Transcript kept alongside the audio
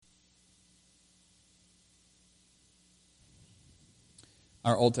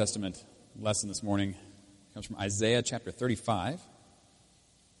Our Old Testament lesson this morning comes from Isaiah chapter 35,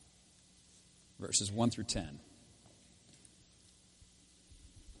 verses 1 through 10.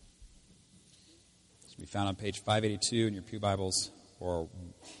 This will be found on page 582 in your Pew Bibles, or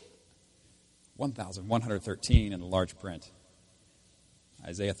 1113 in the large print.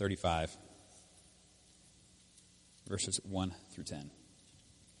 Isaiah 35, verses 1 through 10.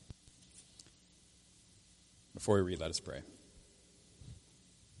 Before we read, let us pray.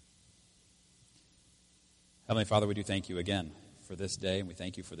 Heavenly Father, we do thank you again for this day, and we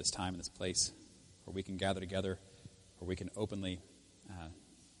thank you for this time and this place where we can gather together, where we can openly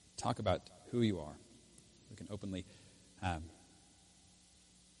talk about who you are. We can openly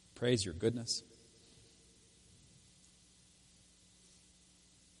praise your goodness.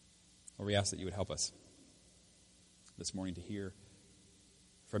 Lord, we ask that you would help us this morning to hear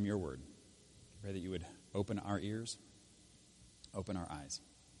from your word. Pray that you would open our ears, open our eyes.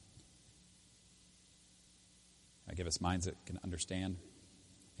 Give us minds that can understand,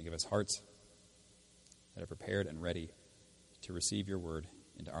 and give us hearts that are prepared and ready to receive your word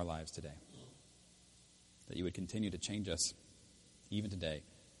into our lives today. That you would continue to change us, even today,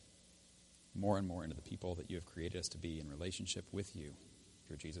 more and more into the people that you have created us to be in relationship with you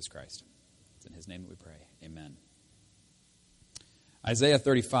through Jesus Christ. It's in his name that we pray. Amen. Isaiah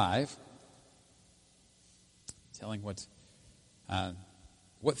 35, telling what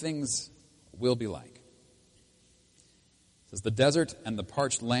things will be like. It says, the desert and the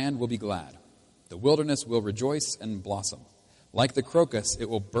parched land will be glad. The wilderness will rejoice and blossom. Like the crocus, it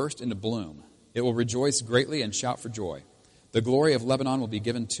will burst into bloom. It will rejoice greatly and shout for joy. The glory of Lebanon will be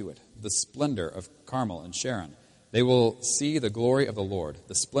given to it, the splendor of Carmel and Sharon. They will see the glory of the Lord,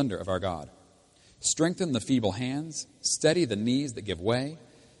 the splendor of our God. Strengthen the feeble hands, steady the knees that give way.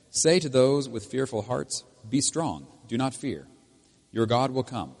 Say to those with fearful hearts, be strong, do not fear. Your God will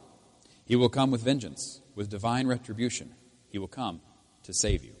come. He will come with vengeance, with divine retribution. He will come to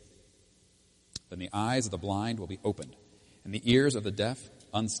save you. Then the eyes of the blind will be opened, and the ears of the deaf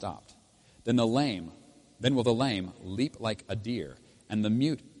unstopped. Then will the lame leap like a deer, and the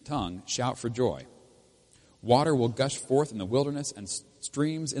mute tongue shout for joy. Water will gush forth in the wilderness and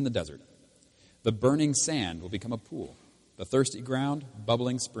streams in the desert. The burning sand will become a pool, the thirsty ground,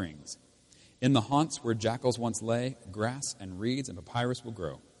 bubbling springs. In the haunts where jackals once lay, grass and reeds and papyrus will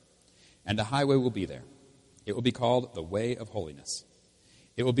grow. And a highway will be there. It will be called the way of holiness.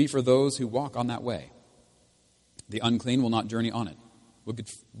 It will be for those who walk on that way. The unclean will not journey on it.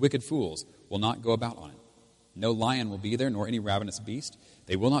 Wicked fools will not go about on it. No lion will be there, nor any ravenous beast.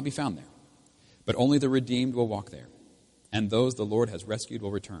 They will not be found there. But only the redeemed will walk there, and those the Lord has rescued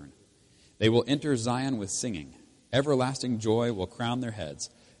will return. They will enter Zion with singing. Everlasting joy will crown their heads.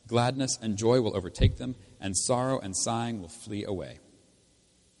 Gladness and joy will overtake them, and sorrow and sighing will flee away.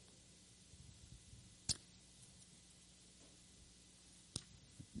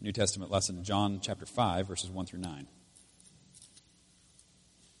 New Testament lesson, John chapter 5, verses 1 through 9.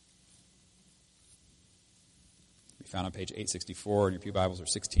 We found on page 864 in your Pew Bibles, or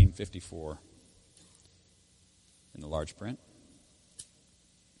 1654 in the large print.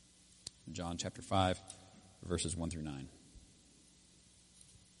 John chapter 5, verses 1 through 9.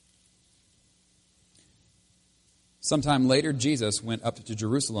 Sometime later, Jesus went up to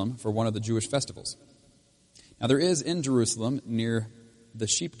Jerusalem for one of the Jewish festivals. Now there is in Jerusalem, near the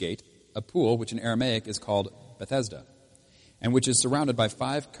Sheep Gate, a pool which in Aramaic is called Bethesda, and which is surrounded by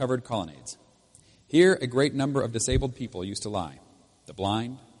 5 covered colonnades. Here a great number of disabled people used to lie, the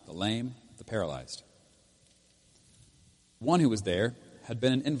blind, the lame, the paralyzed. One who was there had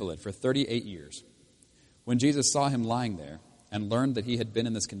been an invalid for 38 years. When Jesus saw him lying there and learned that he had been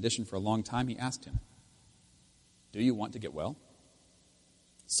in this condition for a long time, he asked him, "Do you want to get well?"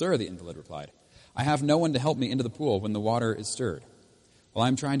 "Sir," the invalid replied, "I have no one to help me into the pool when the water is stirred. While I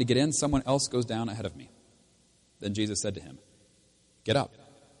am trying to get in, someone else goes down ahead of me." Then Jesus said to him, "Get up,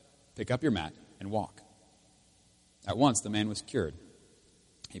 pick up your mat, and walk." At once the man was cured.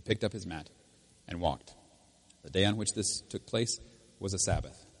 He picked up his mat and walked. The day on which this took place was a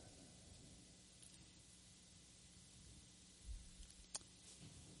Sabbath.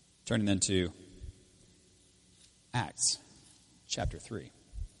 Turning then to Acts chapter 3.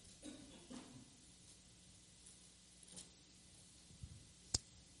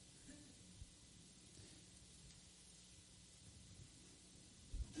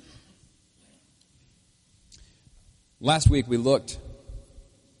 Last week we looked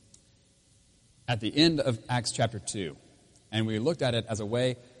at the end of Acts chapter 2, and we looked at it as a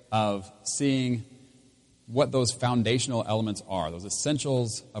way of seeing what those foundational elements are, those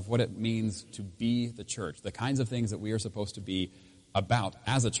essentials of what it means to be the church, the kinds of things that we are supposed to be about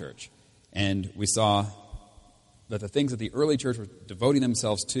as a church. And we saw that the things that the early church were devoting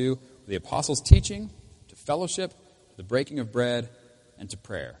themselves to were the apostles' teaching, to fellowship, to the breaking of bread, and to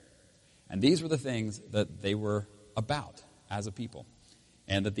prayer. And these were the things that they were about as a people.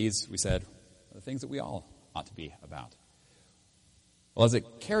 And that these, we said, are the things that we all ought to be about. Well, as it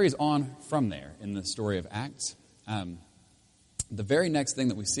carries on from there in the story of Acts, the very next thing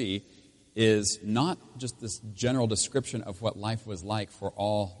that we see is not just this general description of what life was like for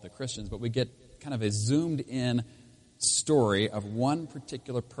all the Christians, but we get kind of a zoomed-in story of one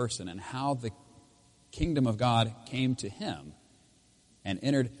particular person and how the kingdom of God came to him and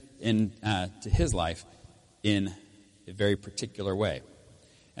entered into his life in a very particular way.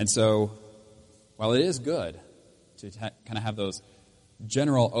 And so, while it is good to kind of have those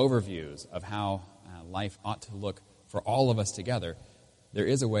general overviews of how life ought to look for all of us together, there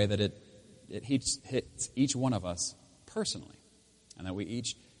is a way that it hits each one of us personally, and that we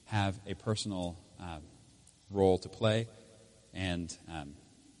each have a personal role to play and have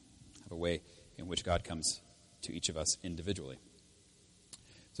a way in which God comes to each of us individually.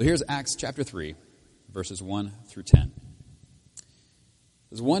 So here's Acts chapter 3, verses 1 through 10.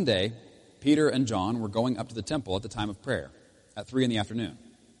 There's one day, Peter and John were going up to the temple at the time of prayer, at 3 p.m.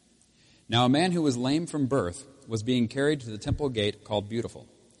 Now a man who was lame from birth was being carried to the temple gate called Beautiful,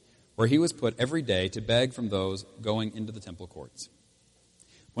 where he was put every day to beg from those going into the temple courts.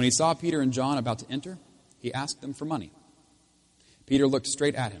 When he saw Peter and John about to enter, he asked them for money. Peter looked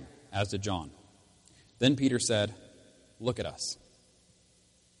straight at him, as did John. Then Peter said, "Look at us."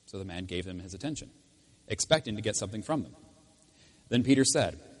 So the man gave them his attention, expecting to get something from them. Then Peter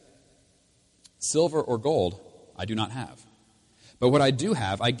said, "Silver or gold I do not have, but what I do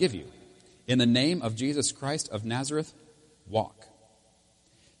have I give you. In the name of Jesus Christ of Nazareth, walk."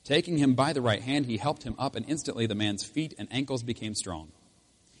 Taking him by the right hand, he helped him up, and instantly the man's feet and ankles became strong.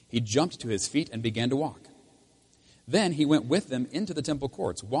 He jumped to his feet and began to walk. Then he went with them into the temple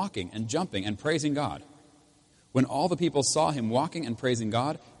courts, walking and jumping and praising God. When all the people saw him walking and praising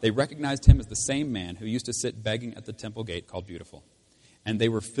God, they recognized him as the same man who used to sit begging at the temple gate called Beautiful. And they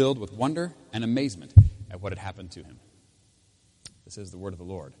were filled with wonder and amazement at what had happened to him. This is the word of the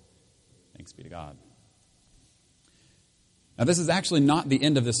Lord. Thanks be to God. Now, this is actually not the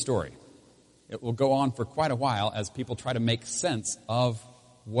end of this story. It will go on for quite a while as people try to make sense of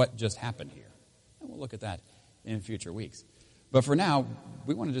what just happened here. And we'll look at that in future weeks. But for now,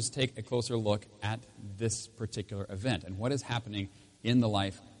 we want to just take a closer look at this particular event and what is happening in the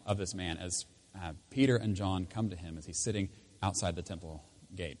life of this man as Peter and John come to him as he's sitting outside the temple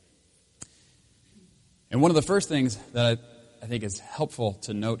gate. And one of the first things that I think is helpful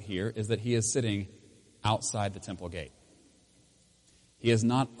to note here is that he is sitting outside the temple gate. He is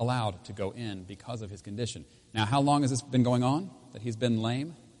not allowed to go in because of his condition. Now, how long has this been going on, that he's been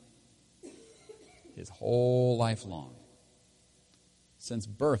lame? His whole life long. Since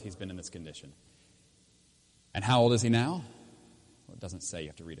birth, he's been in this condition. And how old is he now? Well, it doesn't say. You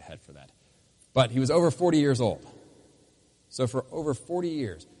have to read ahead for that. But he was over 40 years old. So for over 40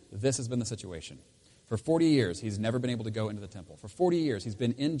 years, this has been the situation. For 40 years, he's never been able to go into the temple. For 40 years, he's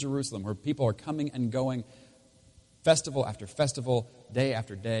been in Jerusalem where people are coming and going, festival after festival, day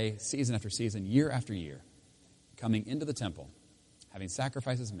after day, season after season, year after year, coming into the temple, having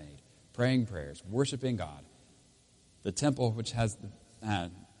sacrifices made, praying prayers, worshiping God. The temple, which has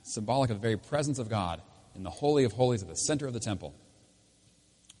symbolic of the very presence of God in the Holy of Holies at the center of the temple.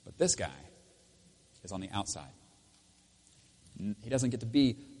 But this guy is on the outside. He doesn't get to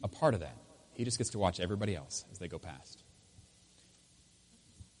be a part of that. He just gets to watch everybody else as they go past.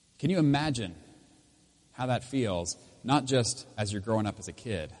 Can you imagine how that feels, not just as you're growing up as a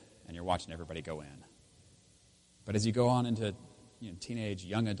kid and you're watching everybody go in, but as you go on into teenage,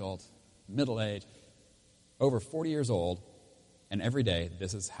 young adult, middle age, over 40 years old, and every day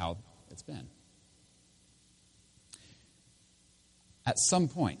this is how it's been. At some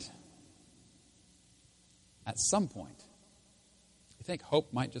point, you think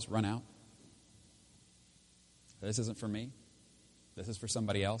hope might just run out? This isn't for me. This is for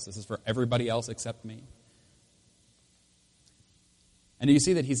somebody else. This is for everybody else except me. And do you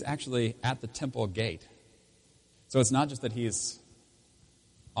see that he's actually at the temple gate? So it's not just that he's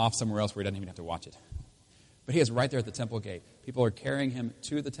off somewhere else where he doesn't even have to watch it. But he is right there at the temple gate. People are carrying him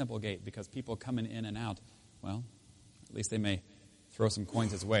to the temple gate because people coming in and out, well, at least they may throw some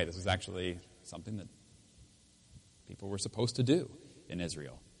coins his way. This is actually something that people were supposed to do in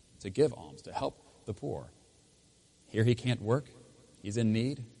Israel, to give alms, to help the poor. Here he can't work. He's in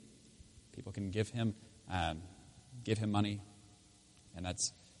need. People can give him money, and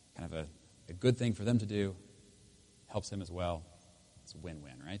that's kind of a good thing for them to do. Helps him as well. It's a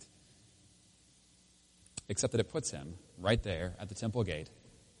win-win, right? Except that it puts him right there at the temple gate,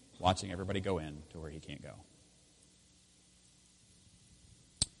 watching everybody go in to where he can't go.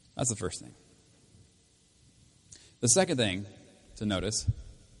 That's the first thing. The second thing to notice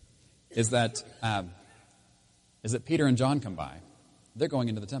is that Peter and John come by. They're going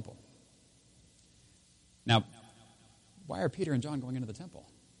into the temple. Now, why are Peter and John going into the temple?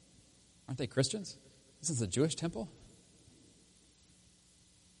 Aren't they Christians? Isn't this a Jewish temple?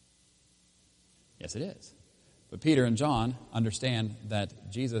 Yes, it is. But Peter and John understand that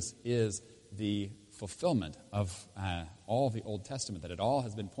Jesus is the fulfillment of all the Old Testament, that it all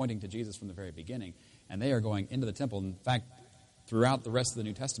has been pointing to Jesus from the very beginning, and they are going into the temple. In fact, throughout the rest of the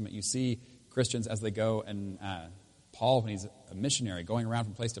New Testament, you see Christians as they go, and Paul, when he's a missionary, going around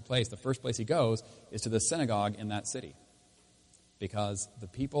from place to place, the first place he goes is to the synagogue in that city. Because the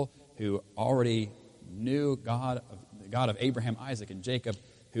people who already knew God, the God of Abraham, Isaac, and Jacob,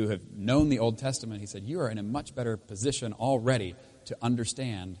 who have known the Old Testament, he said, you are in a much better position already to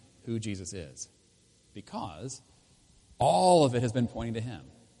understand who Jesus is. Because all of it has been pointing to him.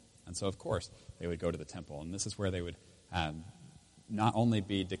 And so, of course, they would go to the temple. And this is where they would not only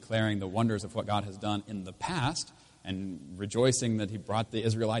be declaring the wonders of what God has done in the past and rejoicing that he brought the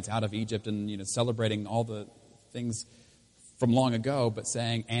Israelites out of Egypt and celebrating all the things from long ago, but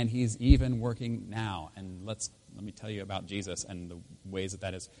saying, and he's even working now. And let me tell you about Jesus and the ways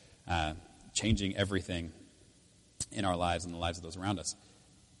that is changing everything in our lives and the lives of those around us.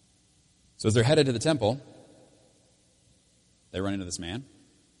 So as they're headed to the temple, they run into this man.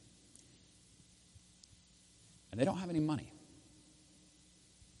 And they don't have any money.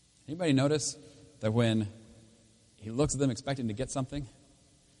 Anybody notice that when he looks at them expecting to get something,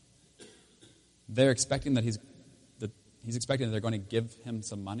 they're expecting that he's expecting that they're going to give him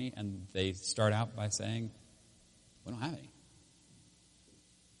some money, and they start out by saying, we don't have any.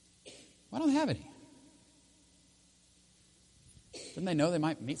 Why don't they have any? Didn't they know they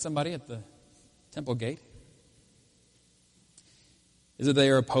might meet somebody at the temple gate? Is it they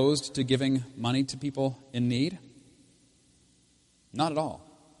are opposed to giving money to people in need? Not at all.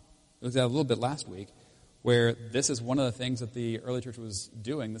 We looked at it a little bit last week, where this is one of the things that the early church was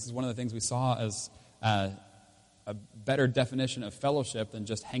doing. This is one of the things we saw as a better definition of fellowship than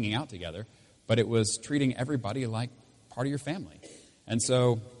just hanging out together, but it was treating everybody like part of your family. And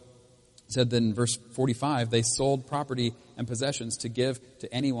so, it said then in verse 45, they sold property and possessions to give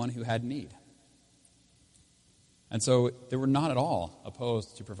to anyone who had need. And so they were not at all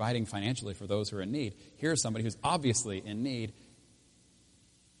opposed to providing financially for those who are in need. Here's somebody who's obviously in need,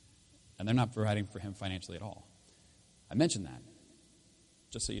 and they're not providing for him financially at all. I mention that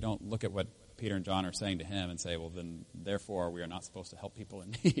just so you don't look at what Peter and John are saying to him and say, well, then, therefore, we are not supposed to help people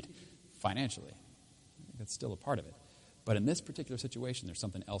in need financially. That's still a part of it. But in this particular situation, there's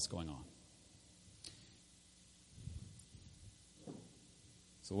something else going on.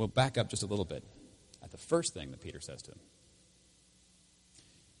 So we'll back up just a little bit at the first thing that Peter says to him.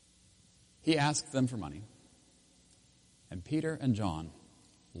 He asks them for money, and Peter and John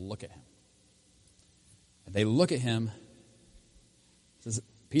look at him. And they look at him. It says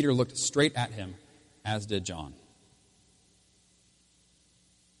Peter looked straight at him, as did John.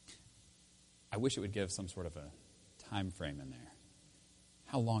 I wish it would give some sort of a time frame in there.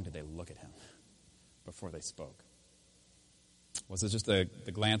 How long did they look at him before they spoke? Was it just the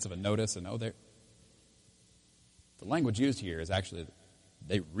glance of a notice and the language used here is actually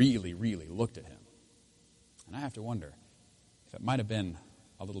they really, really looked at him. And I have to wonder if it might have been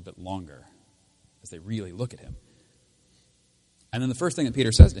a little bit longer as they really look at him. And then the first thing that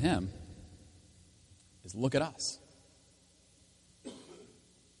Peter says to him is, look at us. And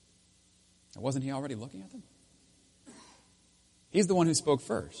wasn't he already looking at them? He's the one who spoke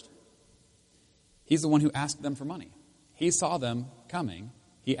first. He's the one who asked them for money. He saw them coming.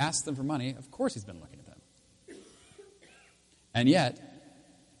 He asked them for money. Of course he's been looking at them. And yet,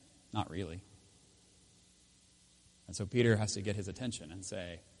 not really. And so Peter has to get his attention and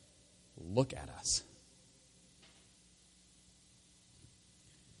say, look at us.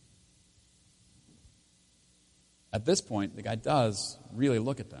 At this point, the guy does really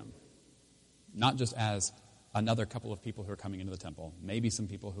look at them, not just as another couple of people who are coming into the temple, maybe some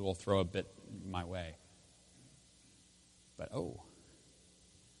people who will throw a bit my way, but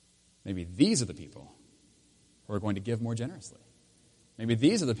maybe these are the people who are going to give more generously. Maybe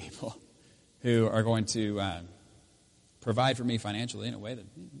these are the people who are going to provide for me financially in a way that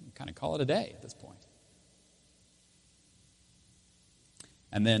kind of call it a day at this point.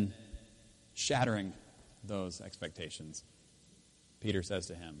 And then, shattering those expectations, Peter says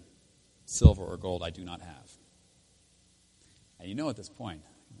to him, silver or gold I do not have. And you know at this point,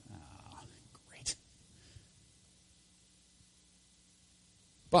 great.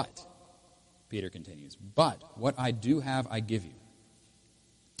 But, Peter continues, but what I do have I give you.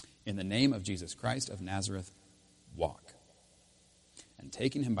 In the name of Jesus Christ of Nazareth, walk. And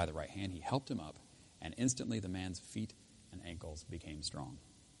taking him by the right hand, he helped him up, and instantly the man's feet and ankles became strong.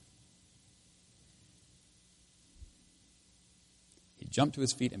 He jumped to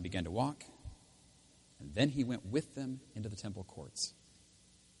his feet and began to walk, and then he went with them into the temple courts.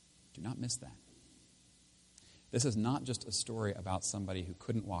 Do not miss that. This is not just a story about somebody who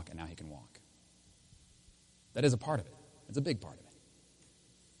couldn't walk and now he can walk. That is a part of it. It's a big part of it.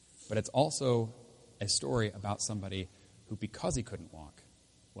 But it's also a story about somebody who, because he couldn't walk,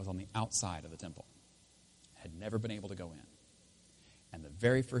 was on the outside of the temple, had never been able to go in. And the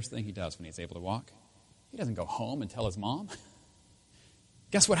very first thing he does when he's able to walk, he doesn't go home and tell his mom,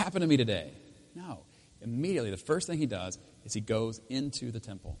 guess what happened to me today? No. Immediately, the first thing he does is he goes into the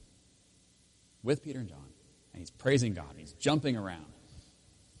temple with Peter and John, and he's praising God, and he's jumping around,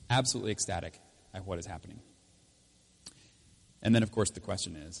 absolutely ecstatic at what is happening. And then, of course, the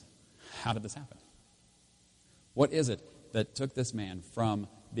question is, how did this happen? What is it that took this man from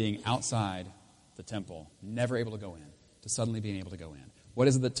being outside the temple, never able to go in, to suddenly being able to go in? What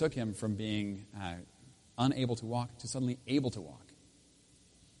is it that took him from being unable to walk to suddenly able to walk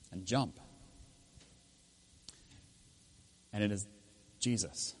and jump? And it is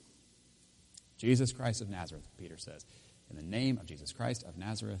Jesus. Jesus Christ of Nazareth, Peter says. In the name of Jesus Christ of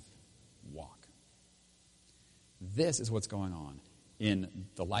Nazareth, walk. This is what's going on in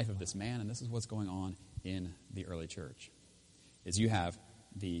the life of this man, and this is what's going on in the early church. Is you have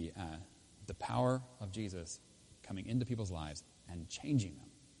the power of Jesus coming into people's lives and changing them.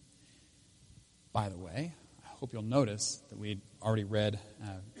 By the way, I hope you'll notice that we already read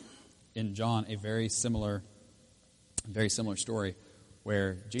in John a very similar story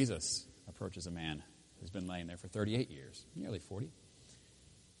where Jesus approaches a man who's been laying there for 38 years, nearly 40,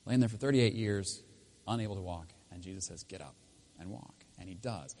 laying there for 38 years, unable to walk, and Jesus says, get up and walk. And he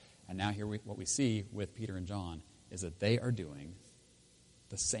does. And now here what we see with Peter and John is that they are doing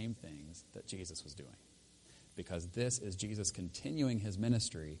the same things that Jesus was doing. Because this is Jesus continuing his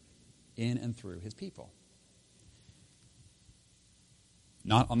ministry in and through his people.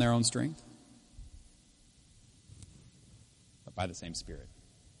 Not on their own strength, but by the same Spirit.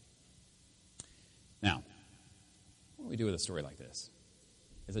 Now, what do we do with a story like this?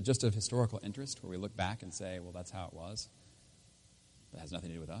 Is it just of historical interest where we look back and say, well, that's how it was? That has nothing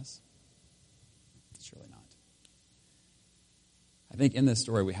to do with us? Surely not. I think in this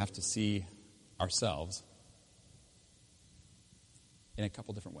story we have to see ourselves in a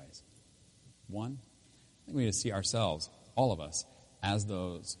couple different ways. One, I think we need to see ourselves, all of us, as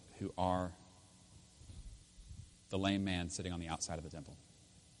those who are the lame man sitting on the outside of the temple.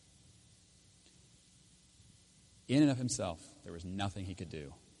 In and of himself, there was nothing he could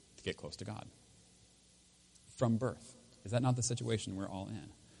do to get close to God. From birth. Is that not the situation we're all in?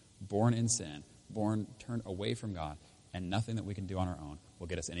 Born in sin, born turned away from God, and nothing that we can do on our own will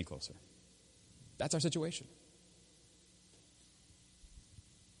get us any closer. That's our situation.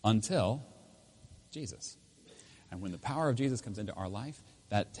 Until Jesus. And when the power of Jesus comes into our life,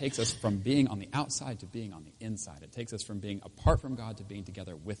 that takes us from being on the outside to being on the inside. It takes us from being apart from God to being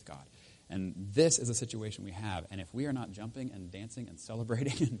together with God. And this is a situation we have. And if we are not jumping and dancing and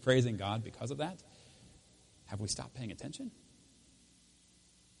celebrating and praising God because of that, have we stopped paying attention?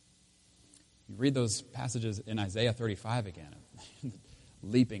 You read those passages in Isaiah 35 again,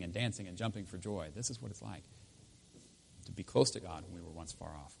 leaping and dancing and jumping for joy. This is what it's like to be close to God when we were once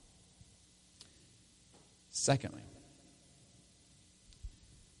far off. Secondly,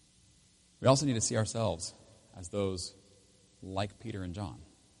 we also need to see ourselves as those like Peter and John.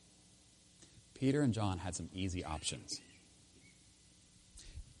 Peter and John had some easy options.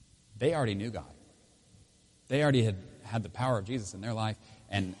 They already knew God. They already had the power of Jesus in their life,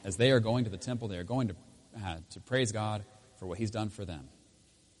 and as they are going to the temple, they are going to praise God for what he's done for them.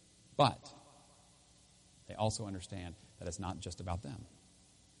 But they also understand that it's not just about them,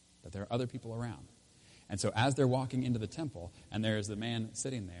 that there are other people around. And so as they're walking into the temple, and there's the man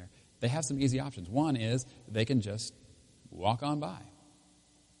sitting there, they have some easy options. One is they can just walk on by.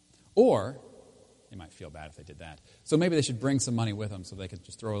 Or they might feel bad if they did that. So maybe they should bring some money with them so they could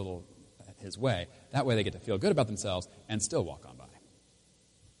just throw a little his way. That way they get to feel good about themselves and still walk on by.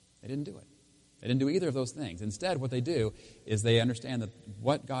 They didn't do it. They didn't do either of those things. Instead, what they do is they understand that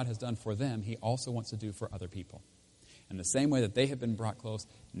what God has done for them, he also wants to do for other people. And the same way that they have been brought close,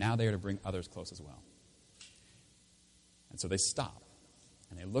 now they are to bring others close as well. And so they stop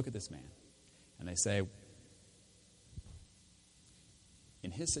and they look at this man and they say,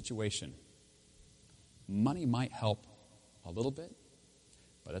 in his situation, money might help a little bit,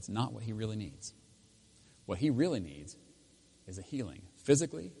 but that's not what he really needs. What he really needs is a healing.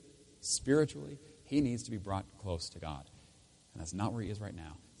 Physically, spiritually, he needs to be brought close to God. And that's not where he is right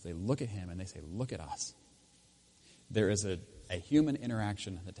now. So they look at him and they say, look at us. There is a human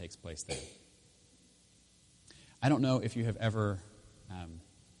interaction that takes place there. I don't know if you have ever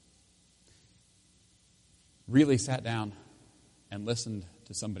really sat down and listened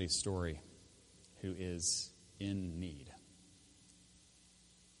to somebody's story who is in need.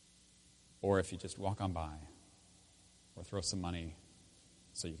 Or if you just walk on by or throw some money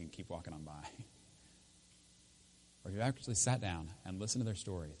so you can keep walking on by. Or if you actually sat down and listened to their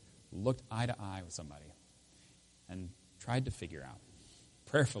stories, looked eye to eye with somebody, and tried to figure out,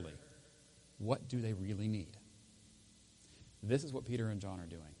 prayerfully, what do they really need? This is what Peter and John are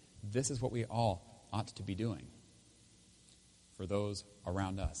doing. This is what we all ought to be doing for those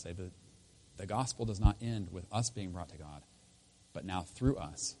around us. Say that the gospel does not end with us being brought to God, but now through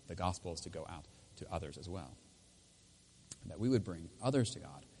us, the gospel is to go out to others as well. That we would bring others to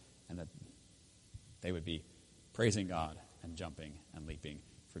God, and that they would be praising God and jumping and leaping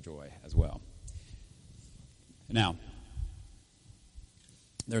for joy as well. Now,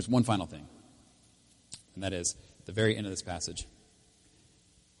 there's one final thing, and that is at the very end of this passage,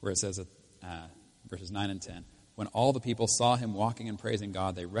 where it says, verses 9 and 10, when all the people saw him walking and praising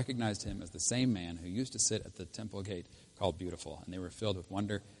God, they recognized him as the same man who used to sit at the temple gate called Beautiful, and they were filled with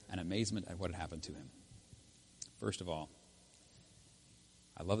wonder and amazement at what had happened to him. First of all,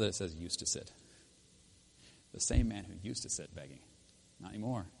 I love that it says used to sit. The same man who used to sit begging. Not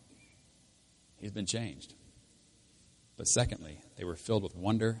anymore. He's been changed. But secondly, they were filled with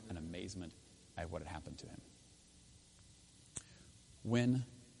wonder and amazement at what had happened to him. When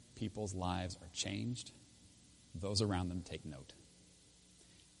people's lives are changed, those around them take note.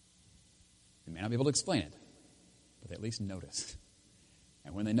 They may not be able to explain it, but they at least notice.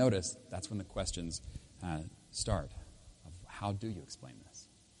 And when they notice, that's when the questions start of how do you explain this?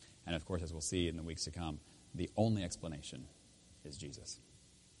 And of course, as we'll see in the weeks to come, the only explanation is Jesus.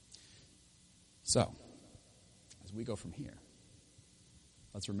 So, as we go from here,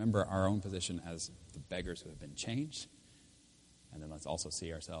 let's remember our own position as the beggars who have been changed, and then let's also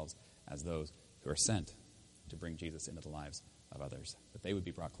see ourselves as those who are sent to bring Jesus into the lives of others, that they would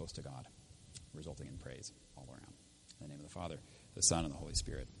be brought close to God, resulting in praise all around. In the name of the Father, the Son, and the Holy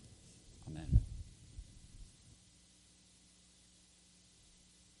Spirit. Amen.